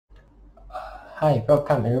Hi,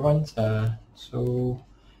 welcome everyone. So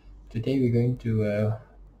today we're going to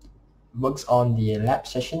work on the lab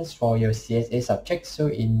sessions for your CSA subject. So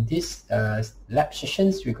in this lab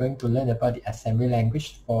sessions, we're going to learn about the assembly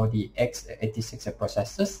language for the x86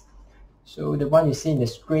 processors. So the one you see in the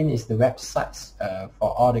screen is the websites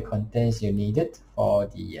for all the contents you needed for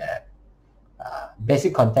the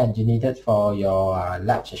basic content you needed for your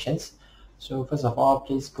lab sessions. So first of all,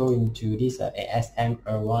 please go into this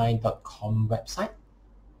asmirvine.com website.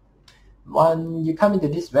 When you come into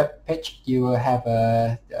this web page, you will have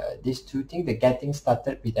these two things: the getting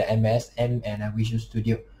started with the MSM and Visual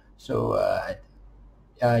Studio. So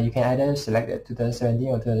you can either select the 2017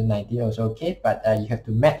 or 2019, also okay, but you have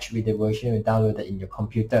to match with the version you downloaded in your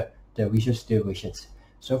computer, the Visual Studio versions.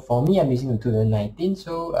 So for me, I'm using the 2019,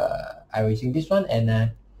 so I'm using this one,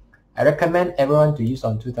 and I recommend everyone to use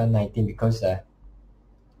on 2019 because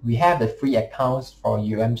we have the free accounts for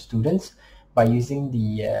students. By using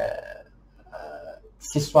the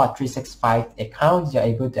SysWa 365 accounts, you're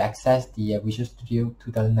able to access the Visual Studio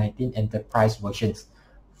 2019 Enterprise versions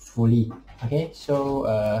fully. Okay,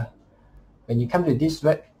 so when you come to this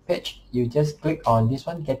web page, you just click on this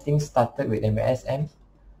one, getting started with MSM.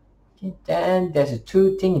 Okay, then there's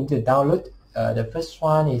two things you need to download. The first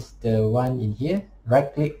one is the one in here.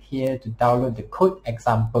 Right click here to download the code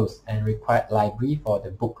examples and required library for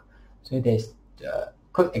the book. So there's the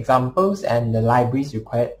code examples and the libraries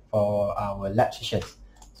required for our lab sessions.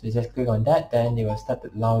 So you just click on that, then it will start to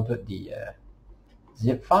download the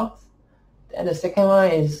zip files. Then the second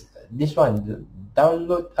one is this one.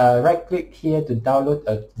 Download. Right click here to download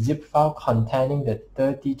a zip file containing the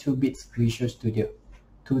 32-bit Visual Studio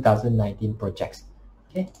 2019 projects.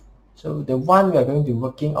 Okay. So the one we are going to be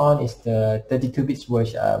working on is the 32-bit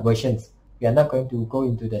versions. We are not going to go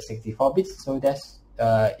into the 64 bits, so that's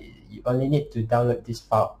you only need to download this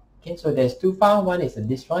file. Okay, so there's two files. One is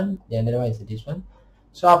this one, the other one is this one.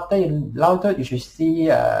 So after you download, you should see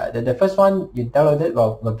the first one you downloaded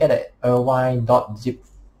will get a irvine.zip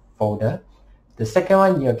folder. The second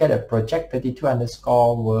one you'll get a project 32_vs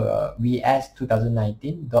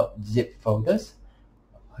 2019.zip folders.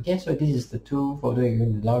 Okay, so this is the two folders you're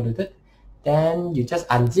going to download it. Then you just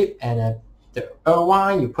unzip and the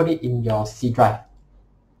Irvine, you put it in your C drive.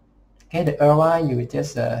 Okay, the Irvine, you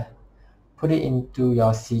just put it into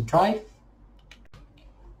your C drive.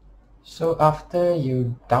 So after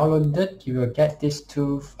you download it, you will get these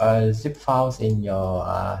two zip files in your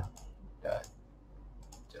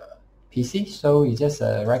PC. So you just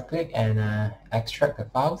right click and extract the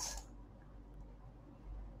files.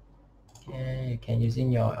 Okay, you can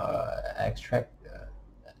using your extract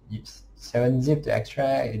 7-zip to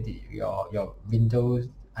extract your Windows,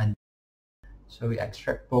 and so we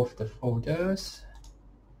extract both the folders.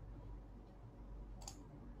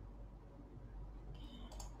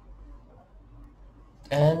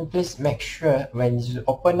 And please make sure when you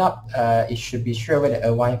open up, it should be sure with the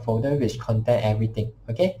Irvine folder which contain everything.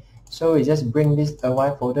 Okay, so we just bring this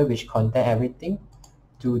Irvine folder which contain everything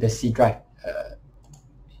to the C drive.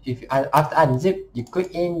 If after unzip, you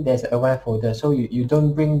click in, there's a Irvine folder. So you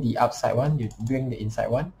don't bring the outside one, you bring the inside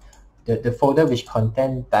one. The folder which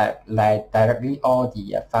contain directly all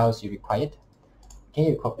the files you required. Okay,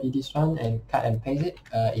 you copy this one and cut and paste it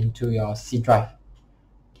into your C drive.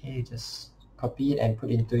 Okay, you just copy it and put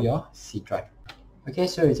into your C drive. Okay,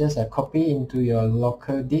 so you just copy into your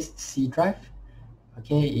local disk C drive.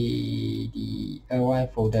 Okay, the Irvine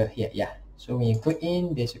folder here. Yeah. So when you click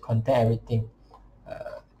in, there's contain everything.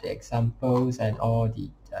 The examples and all the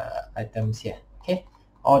items here. Okay,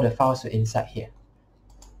 all the files are inside here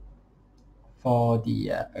for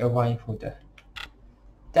the Irvine folder.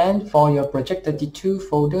 Then for your project 32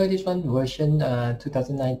 folder, this one version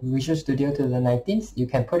 2009 Visual Studio 2019, you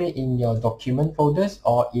can put it in your document folders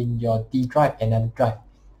or in your D drive, another drive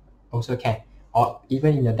also can, or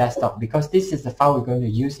even in your desktop, because this is the file we're going to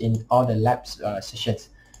use in all the labs sessions.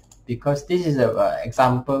 Because this is a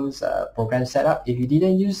examples program setup. If you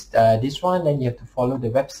didn't use this one, then you have to follow the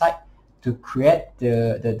website to create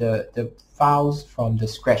the files from the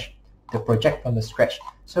scratch, the project from the scratch.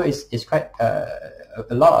 So it's quite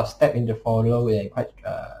a lot of steps in the follow and quite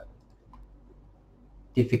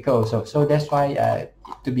difficult also. So that's why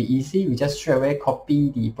to be easy, we just straight away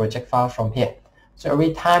copy the project file from here. So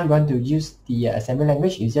every time you want to use the assembly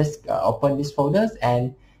language, you just open these folders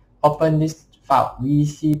and open this file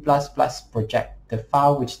VC++ project, the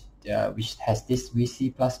file which has this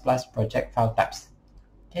VC++ project file types.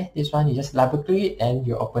 Okay, this one you just double click it and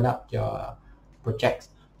you open up your projects.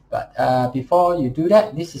 But before you do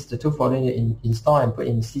that, this is the two folders you install and put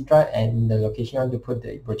in C drive, and in the location you want to put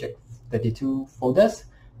the project 32 folders.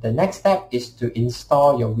 the next step is to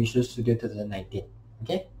install your Visual Studio 2019.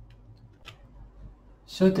 Okay.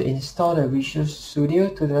 So to install the Visual Studio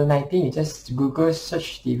 2019, you just Google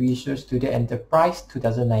search the Visual Studio Enterprise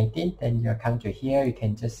 2019. Then you come to here, you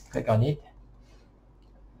can just click on it.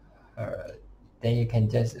 Then you can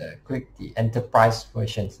just click the Enterprise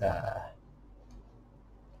versions.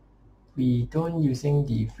 We don't using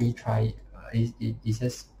the free trial. It's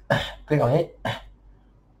just click on it,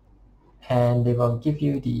 and they will give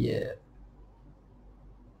you the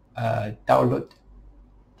download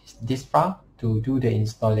this file to do the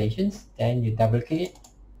installations. Then you double click it.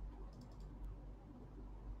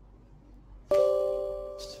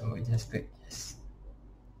 So just click yes.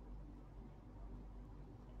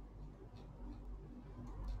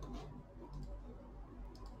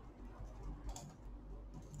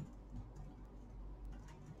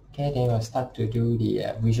 Okay, then we'll start to do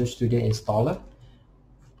the Visual Studio installer.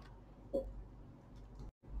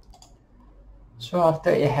 So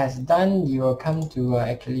after it has done, you will come to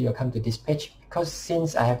actually you'll come to this page, because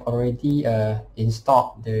since I have already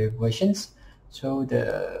installed the versions, so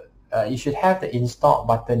the you should have the install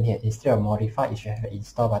button here instead of modify. You should have the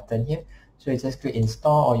install button here. So you just click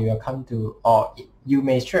install, or you will come to, or you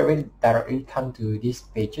may straight away directly come to these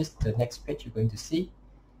pages. The next page you're going to see,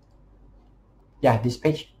 yeah, this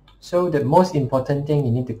page. So the most important thing,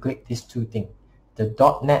 you need to click these two things: the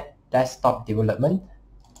 .NET desktop development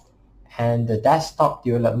and the desktop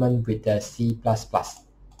development with the C++.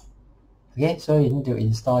 Okay, so you need to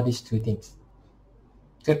install these two things.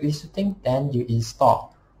 Click these two things, then you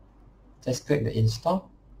install. Just click the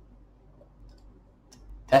install.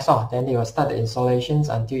 That's all. Then you will start the installations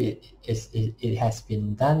until it has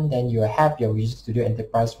been done. Then you will have your Visual Studio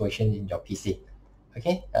Enterprise version in your PC.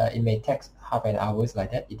 Okay, it may take half an hour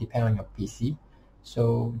like that. It depends on your PC.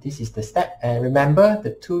 So this is the step. And remember,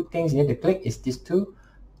 the two things you need to click is these two: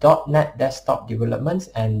 .NET desktop developments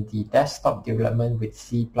and the desktop development with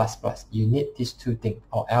C++. You need these two things,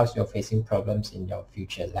 or else you're facing problems in your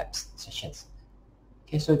future labs sessions.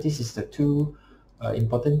 Okay, so this is the two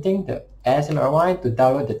important thing: the asmirvine to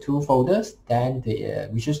download the two folders, then the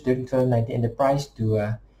Visual Studio 2019 Enterprise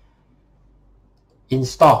to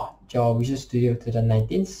install your Visual Studio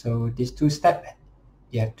 2019. So these two steps,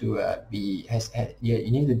 you have to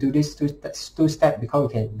you need to do this two steps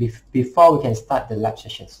because before we can start the lab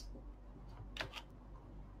sessions.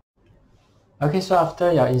 Okay, so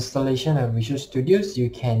after your installation of Visual Studios, you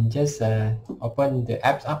can just open the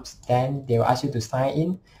apps up. Then they will ask you to sign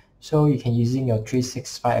in. So you can using your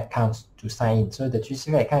 365 accounts to sign in. So the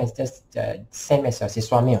 365 account is just same as your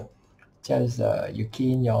Syswa mail. Just you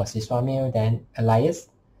key in your Syswa mail, then alias.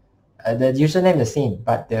 The username is the same,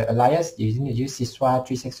 but the alias you need to use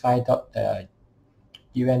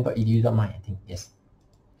syswa365.un.edu.my, I think. Yes.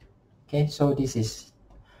 Okay, so this is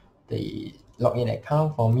the login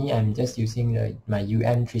account. For me, I'm just using my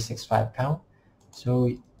UM365 account. So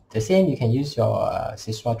the same, you can use your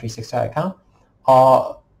Syswa365 account,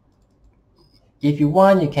 or if you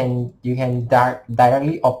want, you can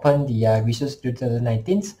directly open the Visual Studio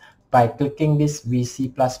 2019 by clicking this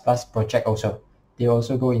VC++ project also. They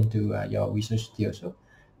also go into your Visual Studio. So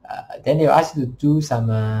then they'll ask you to do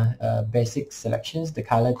some basic selections, the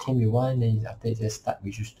color theme you want, then after you just start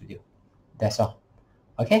Visual Studio. That's all.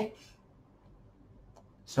 Okay.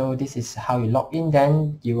 So this is how you log in.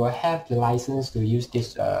 Then you will have the license to use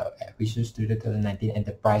this Visual Studio 2019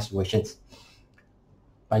 Enterprise versions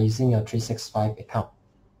by using your 365 account.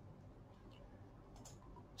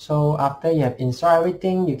 So after you have installed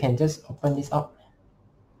everything, you can just open this up.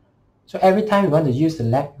 So every time you want to use the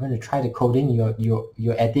lab, you want to try the coding,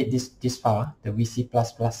 you edit this file, the VC++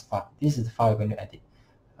 file. This is the file you're going to edit.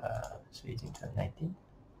 So using 2019.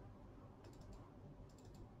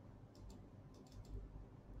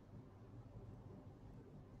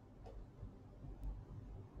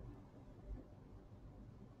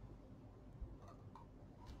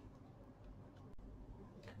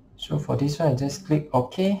 So for this one, just click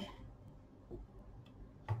OK.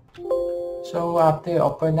 So after you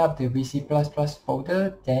open up the VC++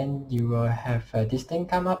 folder, then you will have this thing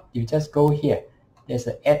come up. You just go here. There's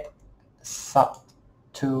a add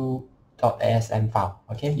sub2.asm file.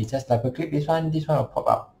 Okay, you just double click this one. This one will pop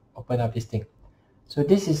up. Open up this thing. So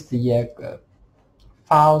this is the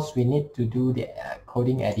files we need to do the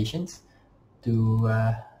coding additions to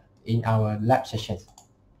in our lab sessions.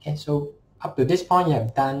 Okay, so up to this point, you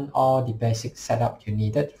have done all the basic setup you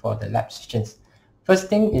needed for the lab sessions. First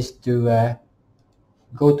thing is to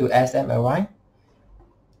go to asmirvine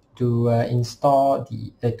to install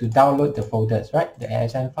to download the folders, right? The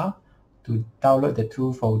ASM file, to download the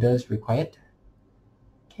two folders required.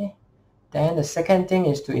 Okay, Then the second thing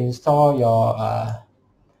is to install your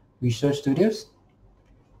Visual Studios.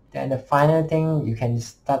 Then the final thing, you can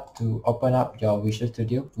start to open up your Visual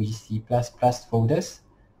Studio with C++ folders.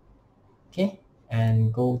 Okay,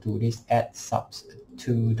 and go to this add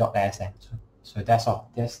subs2.asm. So that's all.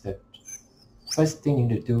 That's the first thing you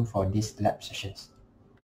need to do for these lab sessions.